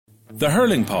The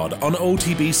Hurling Pod on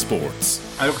OTB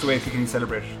Sports. I look at the way Kilkenny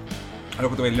celebrate. I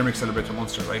look at the way Limerick celebrate in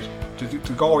Munster, right?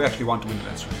 To Galway actually want to win the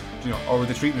Leinster, or were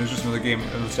they treating it as just another game,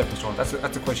 another stepping stone? That's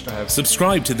a question I have.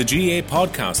 Subscribe to the GA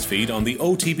podcast feed on the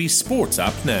OTB Sports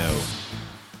app now.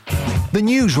 The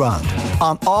news round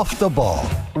on Off the Ball.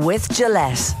 With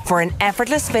Gillette, for an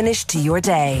effortless finish to your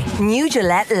day. New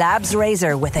Gillette Labs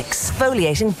Razor with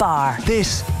exfoliating bar.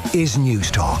 This is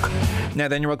News Talk. Now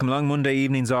then, you're welcome along. Monday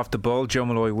evenings Off the Ball. Joe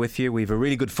Malloy with you. We have a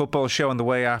really good football show on the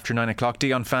way after 9 o'clock.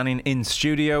 Dion Fanning in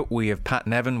studio. We have Pat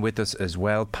Nevin with us as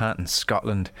well. Pat in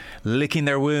Scotland licking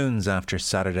their wounds after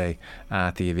Saturday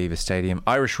at the Aviva Stadium.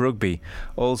 Irish rugby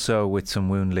also with some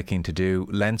wound licking to do.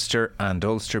 Leinster and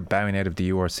Ulster bowing out of the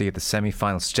URC at the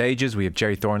semi-final stages. We have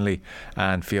Jerry Thornley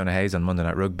and Fiona Hayes on Monday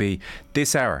Night Rugby.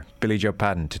 This hour, Billy Joe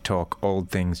Padden to talk all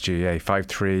things GA.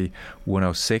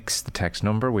 53106, the text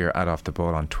number. We are at Off the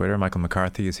Ball on Twitter. Michael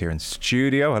McCarthy is here in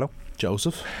studio. Hello.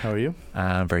 Joseph, how are you?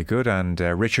 Very good. And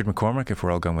Richard McCormick, if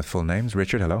we're all going with full names.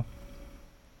 Richard, hello.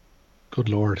 Good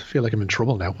Lord, I feel like I'm in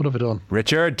trouble now. What have I done?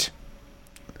 Richard.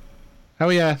 How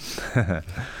are you?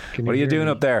 What are you doing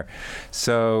up there?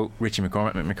 So, Richie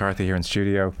McCarthy here in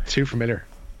studio. Too familiar.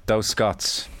 Those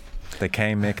Scots, they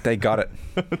came, Mick. They got it.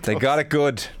 They got it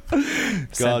good.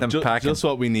 God, just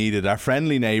what we needed. Our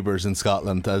friendly neighbours in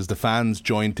Scotland, as the fans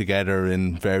joined together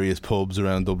in various pubs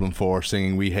around Dublin 4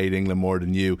 singing "We Hate England More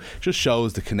Than You," just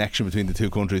shows the connection between the two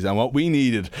countries. And what we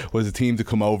needed was a team to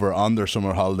come over on their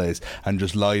summer holidays and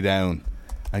just lie down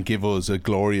and give us a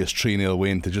glorious 3-0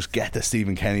 win to just get the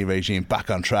Stephen Kenny regime back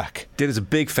on track. Did us a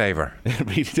big favour.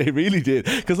 They really did.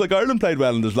 Because Ireland played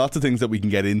well, and there's lots of things that we can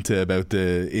get into about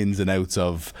the ins and outs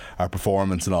of our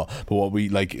performance and all. But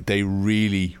they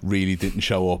really, really didn't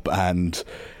show up, and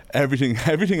everything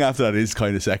after that is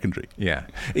kind of secondary. Yeah.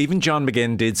 Even John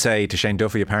McGinn did say to Shane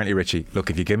Duffy, apparently, Richie, look,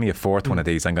 if you give me a fourth one of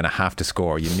these, I'm going to have to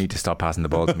score. You need to stop passing the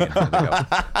ball to me.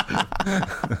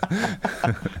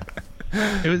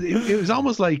 It was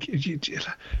almost like, do you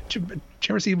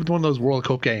ever see one of those World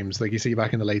Cup games like you see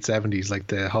back in the late 70s, like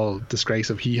the whole disgrace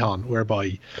of Hee-Haw,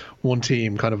 whereby one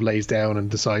team kind of lays down and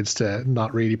decides to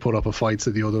not really put up a fight so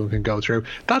the other one can go through?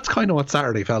 That's kind of what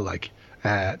Saturday felt like,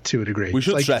 to a degree. We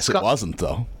should stress it wasn't,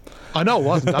 though. I know it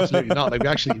wasn't, absolutely not. Like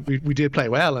we did play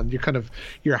well, and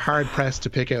you're hard pressed to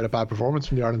pick out a bad performance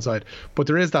from the Ireland side. But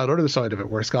there is that other side of it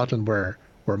where Scotland were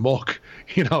muck,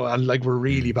 and like we're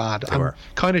really bad. And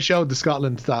kind of showed the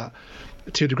Scotland that,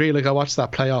 to a degree, like I watched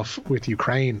that playoff with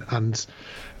Ukraine, and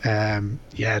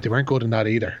they weren't good in that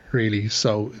either, really.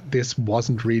 So this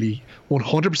wasn't really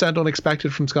 100%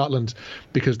 unexpected from Scotland,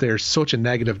 because they're such a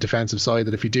negative defensive side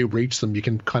that if you do breach them, you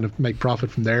can kind of make profit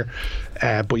from there.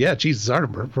 But yeah, Jesus,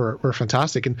 Ireland were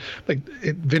fantastic, and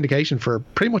vindication for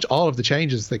pretty much all of the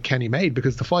changes that Kenny made,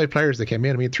 because the 5 players that came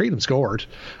in, I mean, 3 of them scored,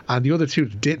 and the other 2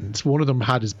 didn't. One of them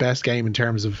had his best game in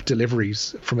terms of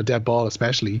deliveries from a dead ball,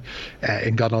 especially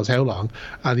in God knows how long,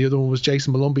 and the other one was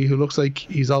Jason Malumbi, who looks like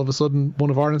he's all of a sudden one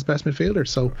of Ireland's best midfielders.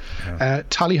 So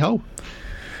tally ho.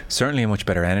 Certainly a much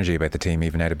better energy about the team,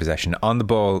 even out of possession. On the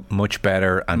ball, much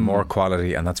better and more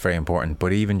quality, and that's very important.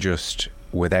 But even just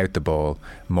without the ball,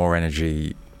 more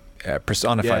energy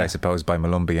personified, I suppose, by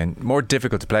Malumbi, and more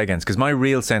difficult to play against. Because my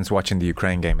real sense watching the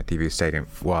Ukraine game at the Aviva Stadium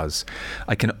was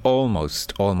I can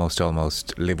almost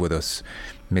live with us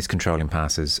miscontrolling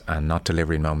passes and not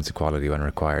delivering moments of quality when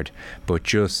required. But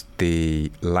just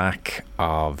the lack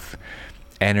of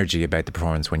energy about the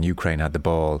performance when Ukraine had the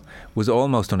ball was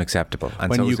almost unacceptable.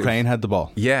 And when Ukraine had the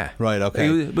ball? Yeah. Right,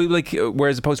 okay.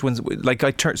 Whereas opposed to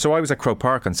when, so I was at Croke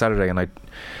Park on Saturday, and I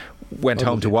went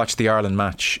home to watch the Ireland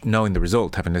match, knowing the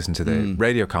result, having listened to the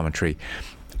radio commentary,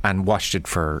 and watched it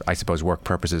for, I suppose, work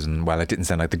purposes. And it didn't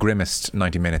sound like the grimmest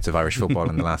 90 minutes of Irish football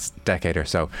in the last decade or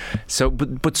so.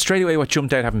 But straight away, what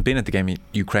jumped out, having been at the game in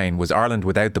Ukraine, was Ireland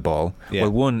without the ball. Yeah.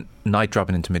 Well, one, Knight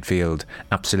dropping into midfield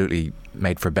absolutely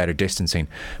made for better distancing.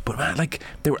 But man,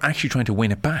 they were actually trying to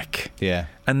win it back. Yeah.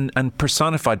 And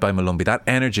personified by Malumbi, that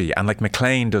energy, and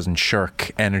McLean doesn't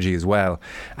shirk energy as well.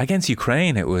 Against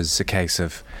Ukraine, it was a case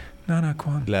of, no, go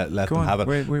on. Let them have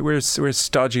it. We're as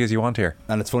stodgy as you want here.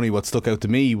 And it's funny, what stuck out to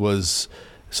me was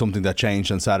something that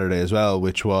changed on Saturday as well,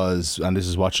 which was, and this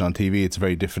is watching on TV, it's a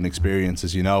very different experience,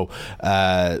 as you know,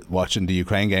 watching the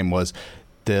Ukraine game, was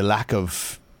the lack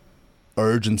of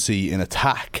urgency in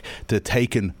attack, to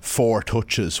taking 4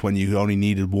 touches when you only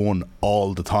needed 1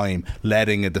 all the time,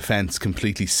 letting a defence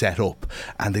completely set up,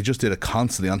 and they just did it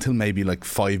constantly until maybe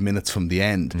 5 minutes from the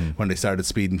end, when they started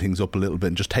speeding things up a little bit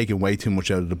and just taking way too much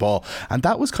out of the ball. And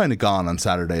that was kind of gone on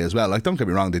Saturday as well. Don't get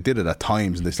me wrong, they did it at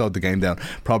times and they slowed the game down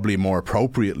probably more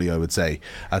appropriately, I would say,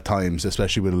 at times,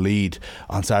 especially with a lead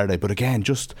on Saturday. But again,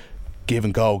 just give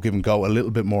and go, a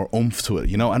little bit more oomph to it,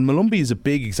 you know. And Molumby is a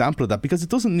big example of that, because it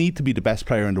doesn't need to be the best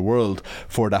player in the world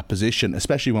for that position,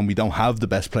 especially when we don't have the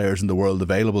best players in the world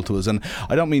available to us. And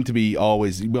I don't mean to be we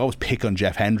always pick on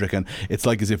Jeff Hendrick, and it's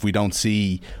like as if we don't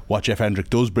see what Jeff Hendrick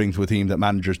does bring to a team that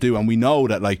managers do. And we know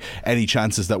that like any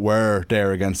chances that were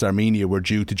there against Armenia were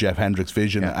due to Jeff Hendrick's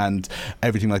vision and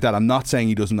everything like that. I'm not saying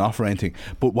he doesn't offer anything,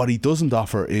 but what he doesn't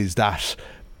offer is that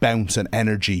bounce and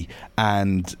energy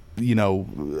and, you know,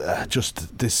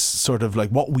 just this sort of like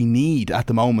what we need at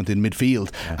the moment in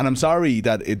midfield. And I'm sorry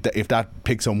that if that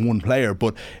picks on one player,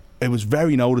 but it was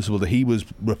very noticeable that he was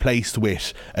replaced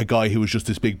with a guy who was just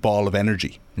this big ball of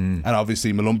energy. And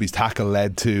obviously Molumby's tackle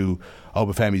led to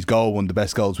Obafemi's goal, one of the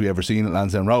best goals we ever seen at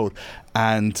Lansdowne Road,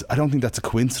 and I don't think that's a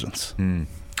coincidence.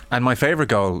 And my favourite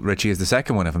goal, Richie, is the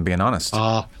second one, if I'm being honest.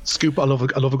 Scoop. I love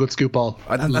a good scoop ball.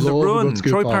 And the run,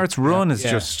 Troy Parrott's run is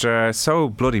just so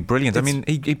bloody brilliant. I mean,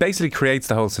 he basically creates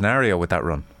the whole scenario with that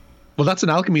run. Well, that's an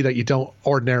alchemy that you don't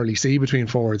ordinarily see between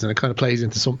forwards, and it kind of plays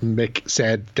into something Mick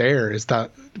said there, is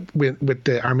that with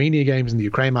the Armenia games and the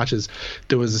Ukraine matches,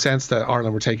 there was a sense that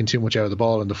Ireland were taking too much out of the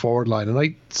ball in the forward line. And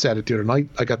I said it the other night,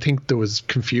 like I think there was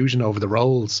confusion over the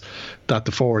roles that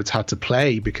the forwards had to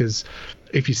play, because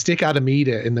if you stick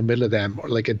Adamida in the middle of them,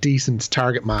 like a decent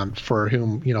target man for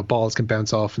whom, you know, balls can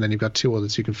bounce off, and then you've got two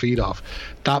others you can feed off,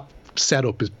 that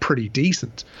setup is pretty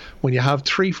decent. When you have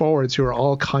three forwards who are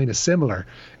all kind of similar,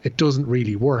 it doesn't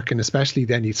really work, and especially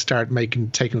then you start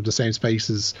taking up the same space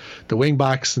as the wing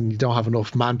backs, and you don't have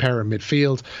enough manpower in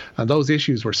midfield, and those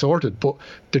issues were sorted. But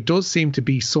there does seem to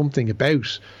be something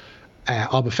about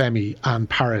Obafemi and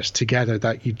Parrott together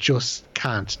that you just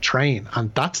can't train,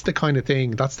 and that's the kind of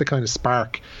thing, that's the kind of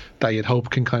spark that you'd hope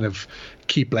can kind of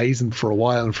keep blazing for a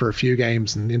while and for a few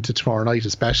games and into tomorrow night,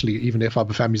 especially, even if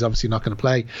Obafemi's obviously not going to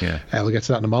play. We'll get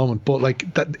to that in a moment, but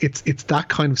like that, it's that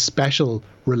kind of special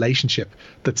relationship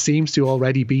that seems to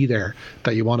already be there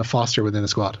that you want to foster within a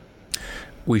squad.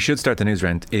 We should start the news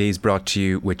round. It is brought to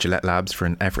you with Gillette Labs for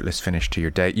an effortless finish to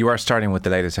your day. You are starting with the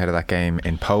latest ahead of that game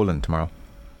in Poland tomorrow.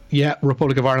 Yeah,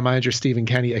 Republic of Ireland manager Stephen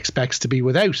Kenny expects to be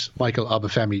without Michael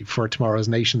Obafemi for tomorrow's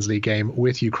Nations League game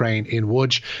with Ukraine in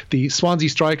Łódź. The Swansea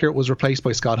striker was replaced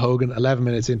by Scott Hogan 11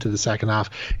 minutes into the second half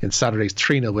in Saturday's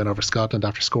 3-0 win over Scotland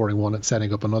after scoring one and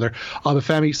setting up another.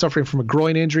 Obafemi suffering from a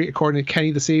groin injury, according to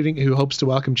Kenny this evening, who hopes to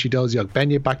welcome Chidozie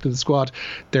Ogbene back to the squad.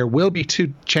 There will be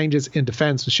two changes in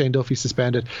defence, with Shane Duffy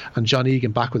suspended and John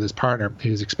Egan back with his partner,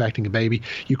 who's expecting a baby.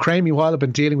 Ukraine, meanwhile, have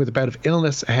been dealing with a bout of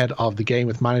illness ahead of the game,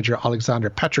 with manager Alexander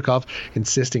Petrikov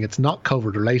insisting it's not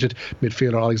COVID related.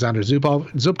 Midfielder Alexander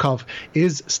Zubkov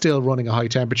is still running a high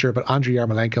temperature, but Andriy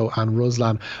Yarmolenko and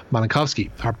Ruslan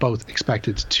Malinkovsky are both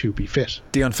expected to be fit.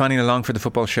 Dion Fanning along for the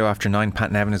football show after 9.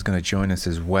 Pat Nevin is going to join us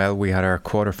as well. We had our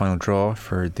quarter-final draw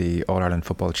for the All-Ireland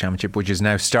Football Championship, which is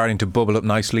now starting to bubble up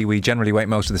nicely. We generally wait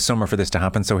most of the summer for this to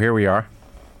happen, so here we are.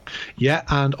 Yeah,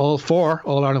 and all 4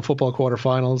 All-Ireland football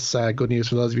quarter-finals. Good news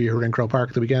for those of you who are in Croke Park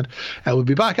at the weekend. We'll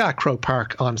be back at Croke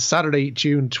Park on Saturday,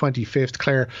 June 25th.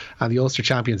 Clare and the Ulster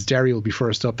champions Derry will be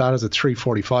first up. That is a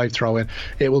 3:45 throw-in.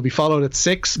 It will be followed at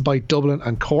 6 by Dublin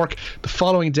and Cork. The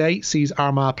following day sees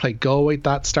Armagh play Galway.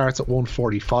 That starts at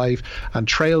 1:45 and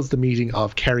trails the meeting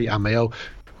of Kerry and Mayo,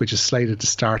 which is slated to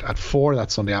start at 4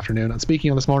 that Sunday afternoon. And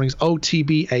speaking on this morning's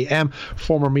OTB AM,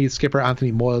 former Meath skipper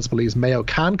Anthony Moyles believes Mayo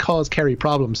can cause Kerry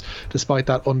problems despite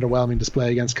that underwhelming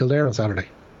display against Kildare on Saturday.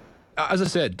 As I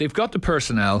said, they've got the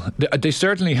personnel. They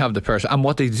certainly have the personnel. And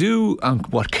what they do, and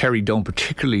what Kerry don't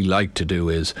particularly like to do,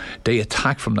 is they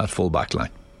attack from that full back line.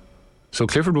 So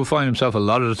Clifford will find himself a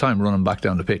lot of the time running back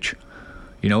down the pitch.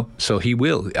 You know, so he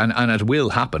will, and it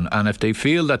will happen. And if they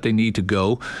feel that they need to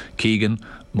go, Keegan,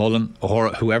 Mullen, or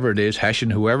whoever it is, Hessian,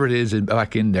 whoever it is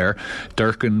back in there,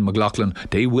 Durkin, McLaughlin,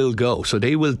 they will go. So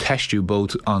they will test you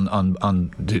both on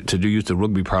to use the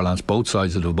rugby parlance, both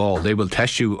sides of the ball. They will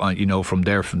test you, you know, from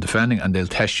there, from defending, and they'll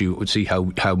test you, see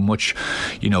how much,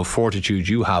 you know, fortitude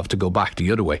you have to go back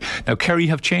the other way. Now, Kerry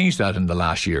have changed that in the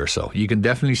last year or so. You can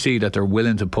definitely see that they're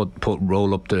willing to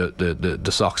roll up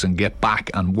the socks and get back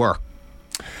and work.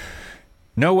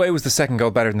 No way was the second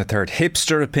goal better than the third.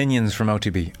 Hipster opinions from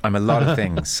OTB. I'm a lot of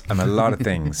things. I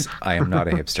am not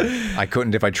a hipster. I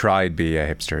couldn't, if I tried, be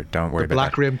a hipster. Don't worry about that.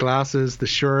 Black rimmed glasses, the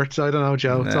shirt. I don't know,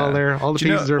 Joe. It's all there. All the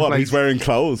pieces are in place. He's wearing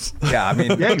clothes. Yeah, I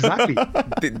mean, yeah, exactly.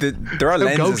 There are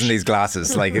lenses in these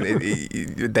glasses. Like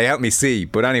they help me see.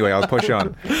 But anyway, I'll push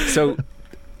on. So,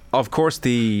 of course,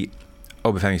 the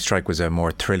Obafemi's strike was a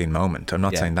more thrilling moment. I'm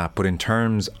not Yeah. saying that, but in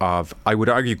terms of, I would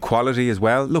argue quality as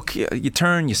well. Look, you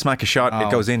turn, you smack a shot,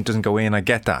 it goes in, doesn't go in. I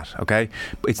get that, okay?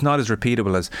 But it's not as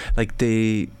repeatable as, like,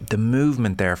 the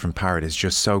movement there from Parrott is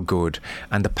just so good,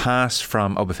 and the pass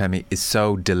from Obafemi is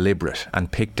so deliberate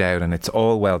and picked out, and it's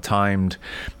all well timed,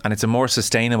 and it's a more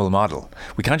sustainable model.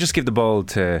 We can't just give the ball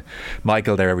to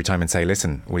Michael there every time and say,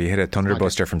 listen, will you hit a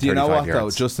thunderbuster from 35 Do you know what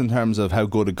yards? though? Just in terms of how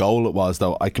good a goal it was,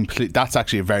 though, that's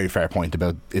actually a very fair point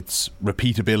about its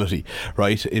repeatability,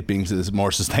 right? It being this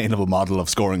more sustainable model of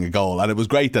scoring a goal, and it was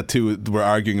great that two were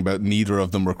arguing about neither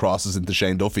of them were crosses into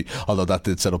Shane Duffy, although that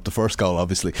did set up the first goal,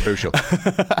 obviously. Crucial.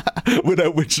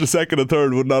 Without which the second and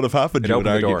third would not have happened. It You would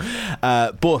opened the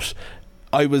argue. But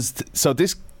I was so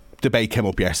this debate came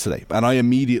up yesterday, and I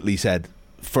immediately said,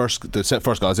 the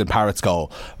first goal, as in Parrott's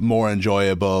goal, more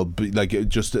enjoyable, like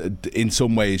just in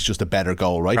some ways just a better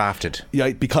goal, right? Crafted. Yeah,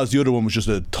 because the other one was just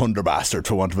a thunder bastard,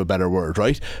 for want of a better word,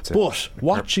 right? But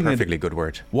watching perfectly good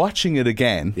word. Watching it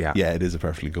again, yeah, it is a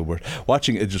perfectly good word.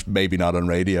 Watching it, just maybe not on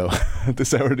radio at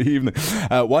this hour of the evening.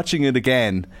 Watching it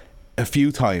again a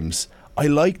few times, I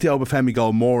like the Obafemi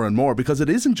goal more and more because it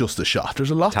isn't just a shot.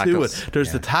 There's a lot to it.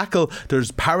 There's the tackle,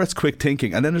 there's Parrott's quick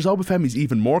thinking, and then there's Obafemi's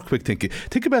even more quick thinking.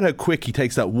 Think about how quick he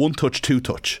takes that one touch, two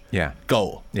touch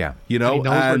goal. Yeah. You know, and he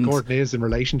knows where Gordon is in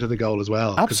relation to the goal as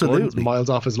well. Absolutely. Gordon's miles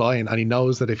off his line, and he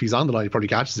knows that if he's on the line, he probably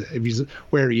catches it. If he's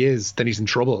where he is, then he's in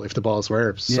trouble if the ball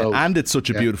swerves. Yeah, so, and it's such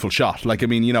a beautiful shot. Like, I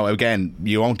mean, you know, again,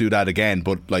 you won't do that again,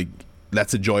 but like,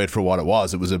 let's enjoy it for what it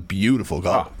was. It was a beautiful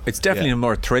goal. It's definitely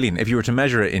more thrilling if you were to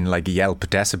measure it in like Yelp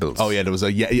decibels. Oh yeah, there was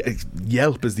a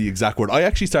Yelp is the exact word. I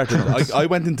actually started. I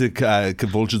went into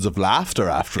convulsions of laughter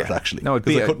after it. Actually, no,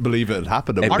 because I couldn't believe it had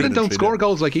happened. Ireland don't score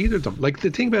goals like either of them. Like,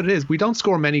 the thing about it is, we don't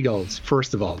score many goals.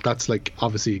 First of all, that's like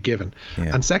obviously a given.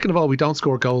 And second of all, we don't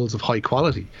score goals of high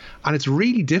quality. And it's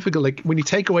really difficult. Like, when you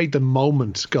take away the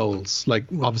moment goals, like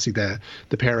obviously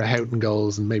the pair of Houghton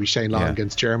goals and maybe Shane Long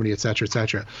against Germany, etc.,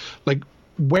 etc. Like,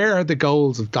 where are the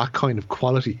goals of that kind of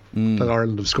quality that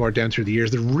Ireland have scored down through the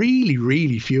years? They're really,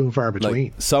 really few and far between.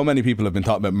 Like, so many people have been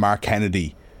talking about Mark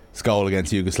Kennedy's goal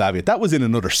against Yugoslavia. That was in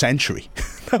another century.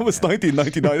 That was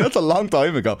 1999. That's a long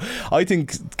time ago. I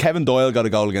think Kevin Doyle got a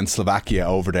goal against Slovakia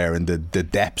over there in the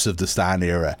depths of the Stan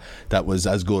era. That was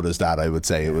as good as that, I would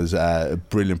say. It was a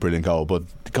brilliant goal. But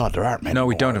God, there aren't many. No,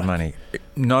 we don't have many.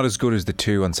 Not as good as the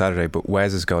two on Saturday, but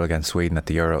Wes's goal against Sweden at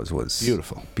the Euros was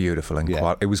beautiful, and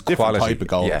it was different quality. Type of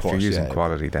goal, of course, if you're using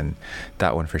quality, then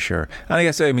that one for sure. And I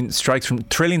guess, I mean,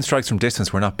 thrilling strikes from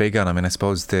distance, we're not big on. I mean, I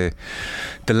suppose the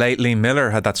late Liam Miller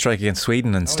had that strike against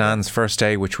Sweden and Stan's first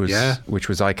day, which was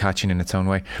eye catching in its own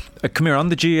way. Come here on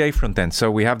the GAA front then. So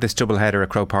we have this double header at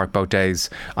Croke Park both days.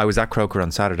 I was at Croker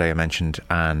on Saturday, I mentioned,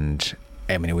 and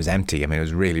I mean, it was empty. I mean, it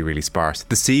was really, really sparse.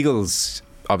 The Seagulls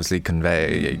obviously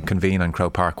convene on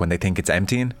Croke Park when they think it's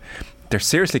emptying. They're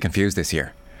seriously confused this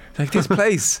year. Like, this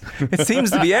place, it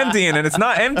seems to be emptying and it's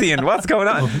not emptying. What's going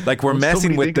on? Like, we're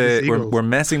messing with we're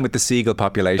messing with the seagull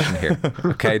population here.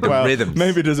 Okay, the rhythms.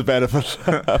 Maybe there's a benefit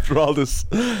after all this.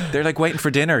 They're like waiting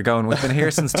for dinner, going, we've been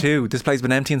here since 2. This place has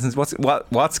been emptying since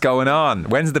what's going on?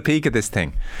 When's the peak of this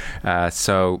thing?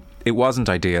 So it wasn't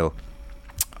ideal.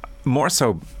 More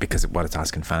so because what it's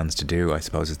asking fans to do, I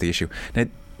suppose, is the issue. Now,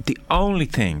 the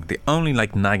only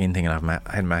like nagging thing I have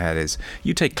in my head is,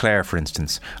 you take Clare, for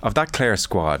instance. Of that Clare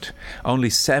squad,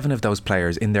 only 7 of those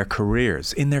players in their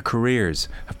careers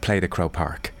have played at Croke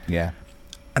Park. Yeah.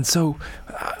 And so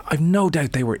I've no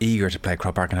doubt they were eager to play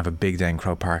Croke Park and have a big day in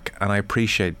Croke Park, and I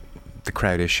appreciate the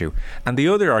crowd issue. And the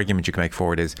other argument you can make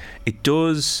forward is, it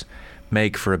does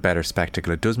make for a better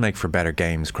spectacle. It does make for better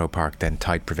games, Croke Park, than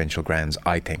tight provincial grounds,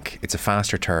 I think. It's a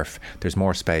faster turf. There's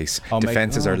more space.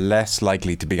 Defences are less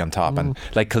likely to be on top. And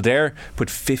like Kildare put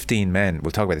 15 men,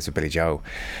 we'll talk about this with Billy Joe,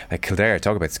 like Kildare,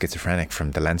 talk about schizophrenic,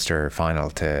 from the Leinster final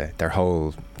to their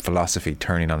whole philosophy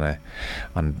turning on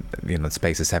the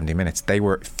space of 70 minutes. They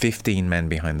were 15 men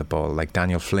behind the ball. Like,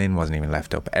 Daniel Flynn wasn't even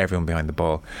left up. Everyone behind the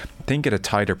ball. I think at a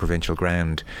tighter provincial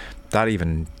ground, that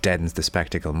even deadens the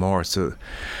spectacle more. So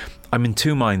I'm in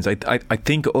two minds. I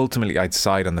think ultimately I'd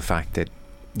side on the fact that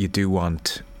you do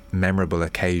want memorable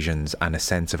occasions and a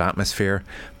sense of atmosphere,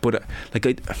 but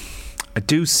I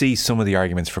do see some of the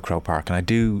arguments for Croke Park, and I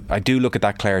do look at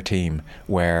that Clare team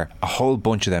where a whole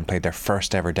bunch of them played their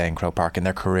first ever day in Croke Park in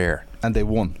their career, and they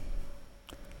won.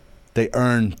 They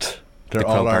earned their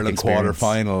All-Ireland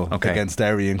quarter-final against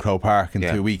Derry in Croke Park in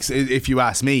 2 weeks, if you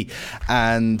ask me.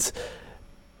 And,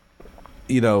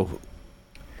 you know,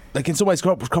 like in some ways,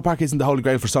 Croke Park isn't the holy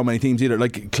grail for so many teams either.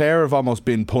 Like Clare have almost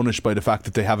been punished by the fact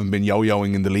that they haven't been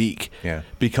yo-yoing in the league,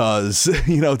 because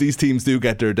these teams do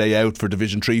get their day out for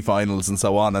Division 3 finals and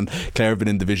so on, and Clare have been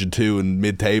in Division 2 and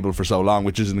mid-table for so long,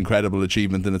 which is an incredible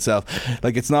achievement in itself.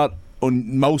 Like it's not.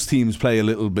 Most teams play a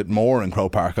little bit more in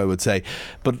Croke Park, I would say,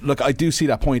 but look, I do see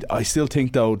that point. I still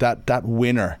think though that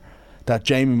winner, that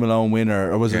Jamie Malone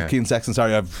winner, or was it Keane Sexton?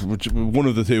 Sorry, one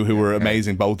of the two who were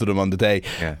amazing, both of them on the day.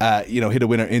 Hit a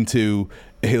winner into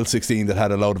a Hill 16 that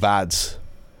had a load of ads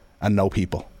and no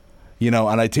people. And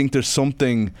I think there's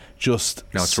something just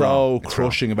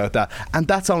crushing about that. And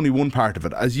that's only one part of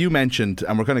it. As you mentioned,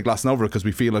 and we're kind of glossing over it because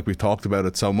we feel like we've talked about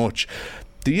it so much,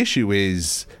 the issue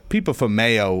is people from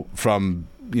Mayo, from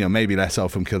maybe less so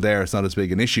from Kildare, it's not as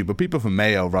big an issue, but people from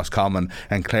Mayo, Roscommon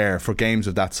and Clare for games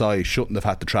of that size shouldn't have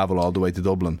had to travel all the way to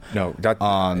Dublin that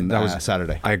was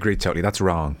Saturday. I agree totally. That's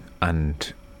wrong.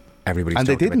 And everybody's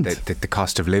talking about the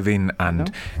cost of living,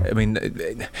 and I mean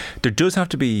there does have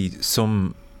to be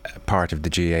some part of the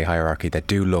GAA hierarchy that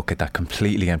do look at that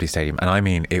completely empty stadium, and I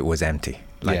mean it was empty.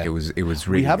 It was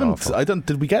really awful. Did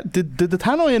the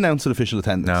Tannoy announce an official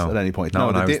attendance at any point?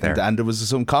 No, they didn't. And there was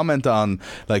some comment on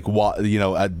like what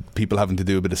people having to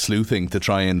do a bit of sleuthing to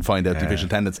try and find out the official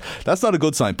attendance. That's not a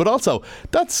good sign. But also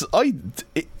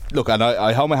look, and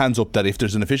I hold my hands up that if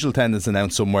there's an official attendance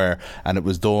announced somewhere and it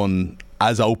was done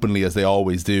as openly as they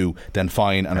always do, then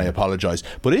fine, and I apologise.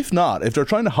 But if not, if they're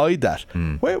trying to hide that,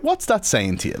 what's that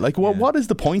saying to you? Like, what is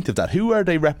the point of that? Who are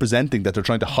they representing that they're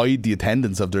trying to hide the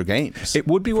attendance of their games? It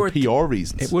would be worth PR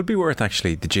reasons. It would be worth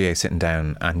actually the GAA sitting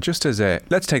down and just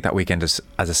let's take that weekend as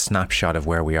a snapshot of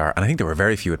where we are. And I think there were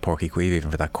very few at Porky Queeve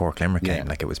even for that Cork Limerick game.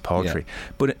 Like it was paltry.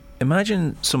 But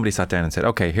imagine somebody sat down and said,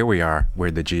 okay, here we are, we're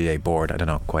the GAA board. I don't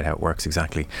know quite how it works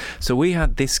exactly. So we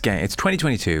had this game, it's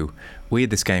 2022, we had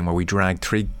this game where we dragged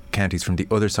 3 counties from the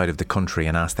other side of the country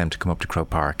and asked them to come up to Croke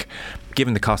Park.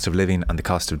 Given the cost of living and the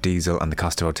cost of diesel and the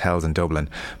cost of hotels in Dublin,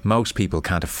 most people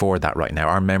can't afford that right now.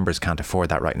 Our members can't afford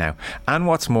that right now. And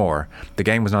what's more, the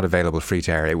game was not available free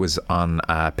to air. It was on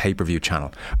a pay-per-view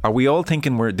channel. Are we all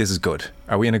thinking this is good?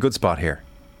 Are we in a good spot here?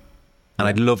 And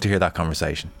I'd love to hear that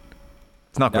conversation.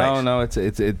 It's not great. No, it's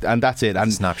and that's it.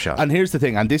 And snapshot. And here's the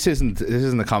thing. And this isn't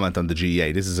a comment on the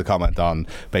GAA. This is a comment on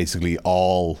basically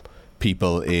all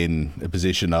people in a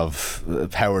position of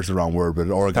power is the wrong word, but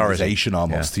organisation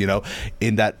almost.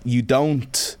 In that you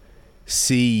don't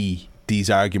see these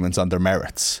arguments on their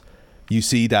merits. You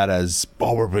see that as,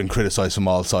 we're being criticised from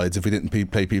all sides. If we didn't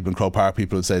play people in Croke Park,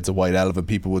 people would say it's a white elephant.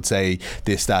 People would say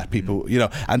this, that. People,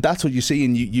 and that's what you see,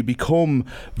 and you become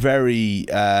very,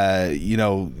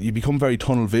 you become very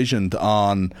tunnel visioned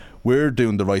on. We're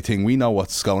doing the right thing. We know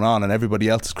what's going on, and everybody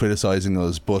else is criticising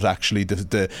us. But actually,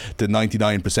 the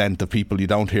 99% of people you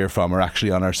don't hear from are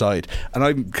actually on our side. And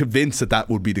I'm convinced that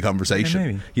would be the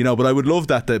conversation. Yeah, but I would love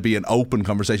that to be an open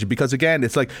conversation, because again,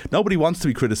 it's like nobody wants to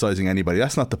be criticising anybody.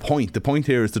 That's not the point. The point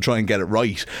here is to try and get it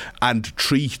right and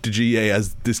treat the GAA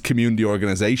as this community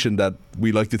organisation that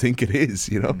we like to think it is.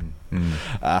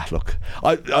 Look,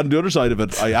 on the other side of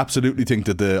it, I absolutely think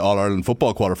that the All-Ireland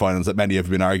football quarterfinals that many have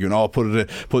been arguing,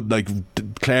 put like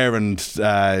Clare and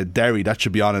Derry, that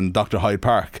should be on in Dr. Hyde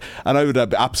Park. And I would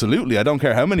absolutely, I don't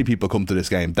care how many people come to this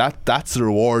game, that's the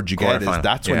reward you get.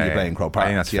 That's when you play in Croke Park.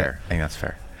 I think that's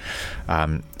fair.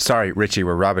 Sorry, Richie,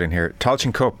 we're rabbiting here.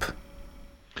 Tailteann Cup.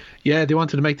 Yeah, they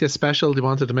wanted to make this special. They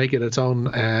wanted to make it its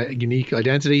own unique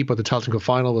identity, but the Tailteann Cup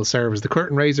final will serve as the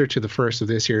curtain raiser to the first of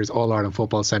this year's All-Ireland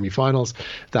football semi-finals.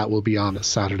 That will be on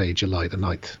Saturday, July the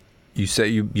 9th. You say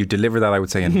you deliver that, I would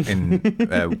say,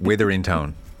 in withering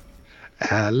tone.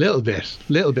 A little bit.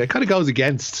 Kind of goes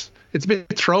against. It's a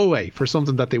bit throwaway for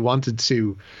something that they wanted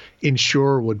to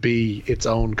ensure would be its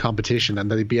own competition, and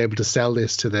that they'd be able to sell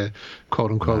this to the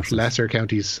quote-unquote masses, lesser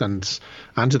counties and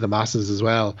to the masses as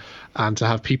well, and to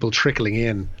have people trickling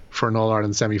in for an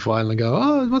All-Ireland semi-final and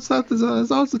go, what's that? It's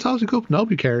the Tailteann Cup.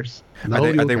 Nobody cares.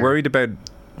 Are they worried about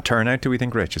turnout, do we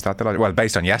think, Rich? Is that the logic? Well,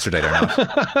 based on yesterday, they're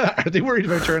not. Are they worried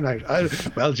about turnout?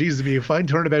 Well, Jesus, it'd be a fine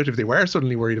turnabout if they were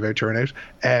suddenly worried about turnout.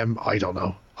 I don't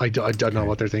know. I don't know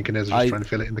what they're thinking is. Just trying to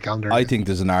fill it in the calendar. I think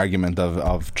there's an argument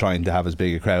of trying to have as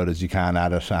big a crowd as you can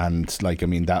at it, and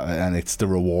it's the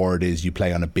reward is you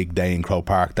play on a big day in Croke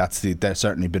Park. That's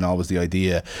certainly been always the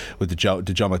idea with the John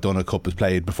McDonagh Cup was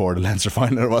played before the Leinster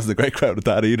final. There wasn't a great crowd at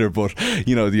that either, but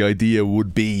the idea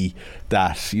would be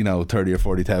that 30 or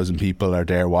 40,000 people are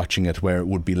there watching it, where it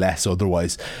would be less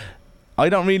otherwise. I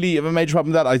don't really have a major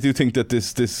problem with that. I do think that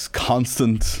this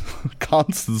constant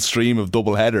stream of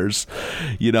double headers,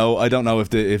 you know, I don't know if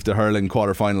the hurling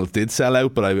quarterfinals did sell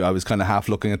out, but I was kind of half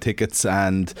looking at tickets,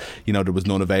 and you know there was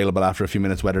none available after a few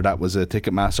minutes. Whether that was a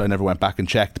Ticketmaster, I never went back and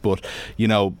checked, but you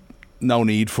know, no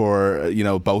need for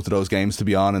both of those games to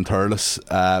be on in Thurles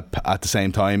at the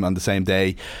same time on the same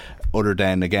day. Other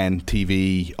than, again,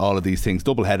 TV, all of these things,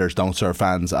 double headers don't serve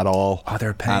fans at all. Oh, they're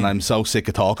a pain. And I'm so sick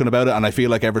of talking about it. And I feel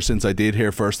like ever since I did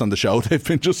here first on the show, they've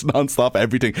been just non-stop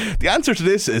everything. The answer to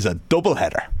this is a double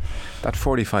header. That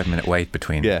 45-minute wait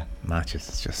between matches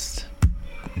is just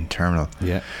interminable.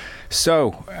 Yeah.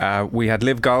 So, we had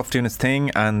Live Golf doing its thing,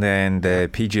 and then the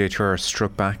PGA Tour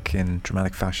struck back in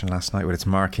dramatic fashion last night with its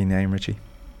marquee name, Richie.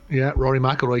 Yeah, Rory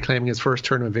McIlroy claiming his first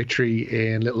tournament victory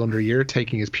in little under a year,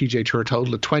 taking his PGA Tour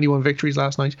total of 21 victories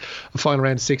last night. A final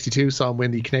round of 62 saw him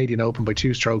win the Canadian Open by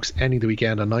 2 strokes, ending the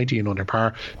weekend on 19 under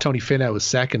par. Tony Finau was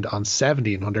second on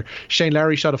 17 under. Shane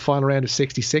Lowry shot a final round of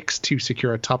 66 to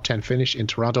secure a top 10 finish in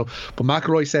Toronto. But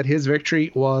McIlroy said his victory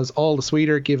was all the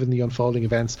sweeter given the unfolding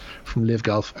events from Live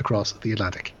Golf across the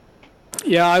Atlantic.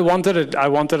 Yeah, I wanted it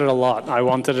a lot. I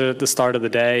wanted it at the start of the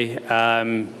day.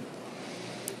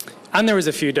 And there was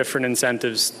a few different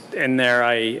incentives in there.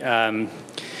 I've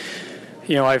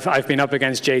been up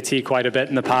against JT quite a bit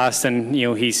in the past, and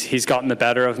he's gotten the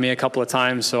better of me a couple of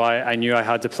times. So I knew I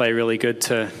had to play really good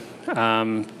to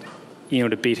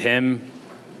beat him.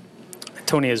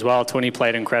 Tony as well. Tony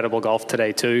played incredible golf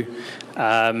today too.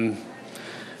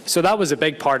 So that was a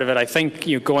big part of it. I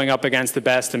think going up against the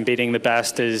best and beating the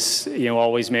best is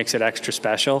always makes it extra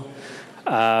special.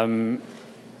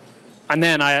 And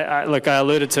then I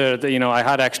alluded to I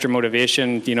had extra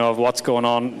motivation of what's going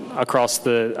on across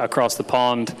the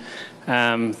pond.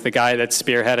 The guy that's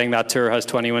spearheading that tour has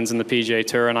 20 wins in the PGA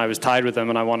Tour, and I was tied with him,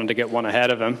 and I wanted to get one ahead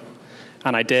of him,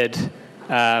 and I did.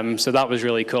 So that was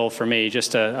really cool for me.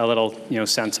 Just a little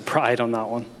sense of pride on that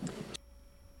one.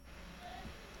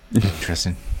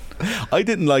 Interesting. I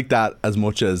didn't like that as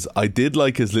much as I did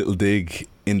like his little dig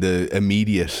in the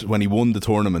immediate, when he won the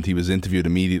tournament, he was interviewed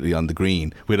immediately on the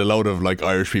green with a load of like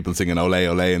Irish people singing "Ole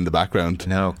Ole" in the background.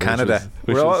 No, Canada.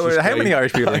 How many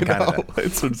Irish people in Canada?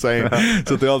 It's insane.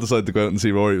 So they all decided to go out and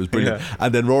see Rory. It was brilliant. Yeah.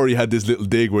 And then Rory had this little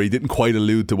dig where he didn't quite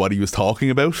allude to what he was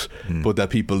talking about, but that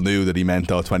people knew that he meant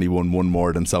 21 won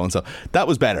more than so and so. That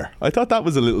was better. I thought that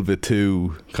was a little bit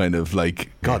too kind of like,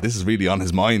 God, this is really on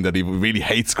his mind that he really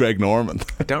hates Greg Norman.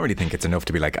 I don't really think it's enough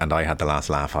to be like, and I had the last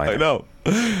laugh either. I know.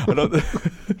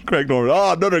 Greg Norman,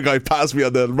 another guy passed me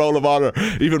on the Roll of Honour.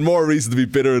 Even more reason to be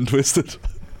bitter and twisted.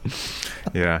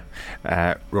 Yeah.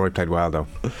 Rory played well though.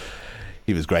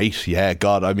 He was great. Yeah,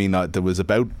 God, I mean, there was a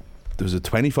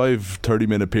 25-30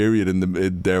 minute period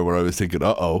in there where I was thinking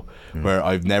where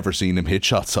I've never seen him hit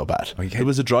shots so bad. It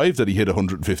was a drive that he hit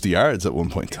 150 yards at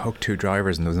one point. He hooked 2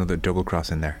 drivers and there was another double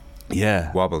cross in there.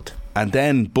 Yeah. Wobbled. And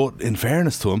then, but in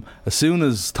fairness to him, as soon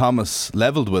as Thomas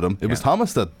levelled with him, it was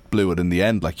Thomas that blew it in the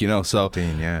end, so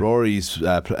 18, Rory's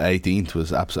 18th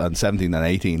was and 17 and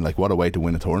 18, like what a way to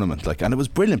win a tournament, and it was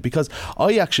brilliant because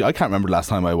I can't remember the last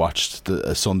time I watched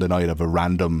a Sunday night of a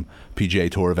random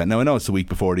PGA Tour event. Now I know it's the week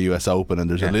before the US Open and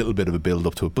there's a little bit of a build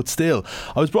up to it, but still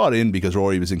I was brought in because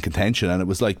Rory was in contention, and it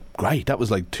was like great. That was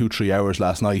like 2-3 hours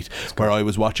last night where I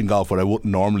was watching golf where I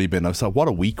wouldn't normally been. I was like, what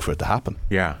a week for it to happen.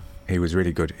 Yeah, he was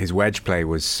really good. His wedge play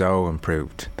was so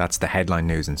improved. That's the headline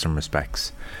news in some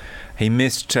respects. He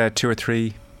missed 2 or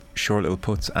 3 short little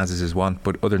putts, as is his wont,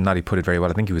 but other than that he putted very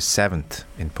well. I think he was 7th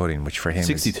in putting, which for him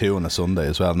 62 on a Sunday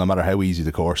as well, no matter how easy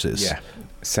the course is. Yeah,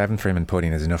 7th for him in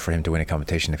putting is enough for him to win a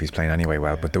competition if he's playing anyway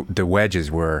well. But the wedges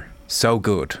were so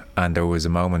good, and there was a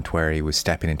moment where he was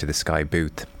stepping into the Sky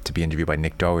booth to be interviewed by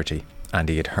Nick Doherty, and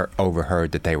he had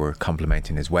overheard that they were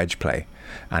complimenting his wedge play,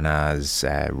 and as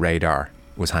Radar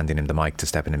was handing him the mic to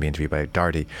step in and be interviewed by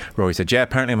Doherty, Rory said, yeah,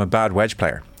 apparently I'm a bad wedge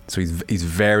player. So he's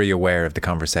very aware of the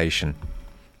conversation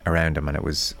around him, and it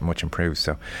was much improved.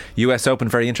 So US Open,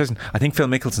 very interesting. I think Phil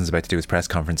Mickelson's about to do his press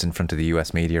conference in front of the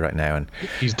US media right now, and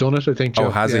he's done it, I think, Joe. Oh,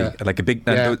 has he? Like a big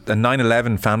the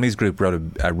 9/11 Families Group wrote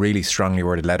a really strongly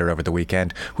worded letter over the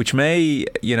weekend, which may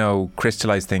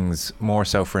crystallise things more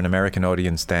so for an American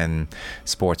audience than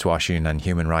sports washing and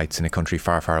human rights in a country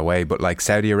far, far away. But like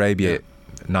Saudi Arabia,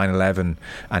 9/11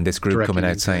 and this group directly coming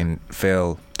out saying,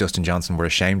 Phil, Dustin Johnson, we're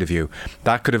ashamed of you.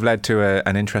 That could have led to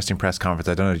an interesting press conference.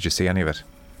 I don't know, did you see any of it?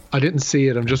 I didn't see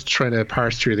it. I'm just trying to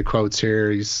parse through the quotes here.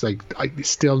 He's like,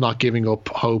 still not giving up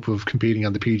hope of competing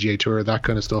on the PGA Tour, that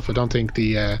kind of stuff. I don't think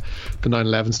the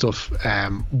 9/11 stuff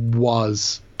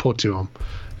was put to him.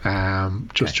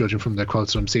 Judging from the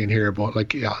quotes that I'm seeing here, but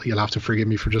like, yeah, you'll have to forgive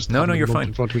me for just no, you're fine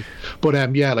in front of me.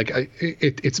 But yeah, like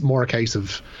it's more a case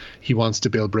of he wants to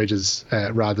build bridges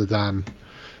rather than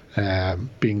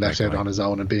being left out on his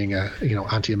own and being a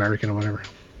anti-American or whatever.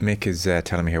 Mick is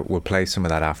telling me here we'll play some of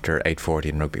that after 8:40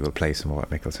 in rugby. We'll play some of what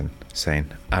Mickelson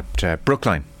saying at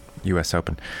Brookline US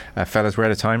Open. Fellas, we're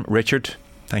out of time. Richard,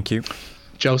 thank you.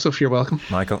 Joseph, you're welcome.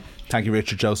 Michael, thank you.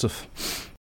 Richard, Joseph.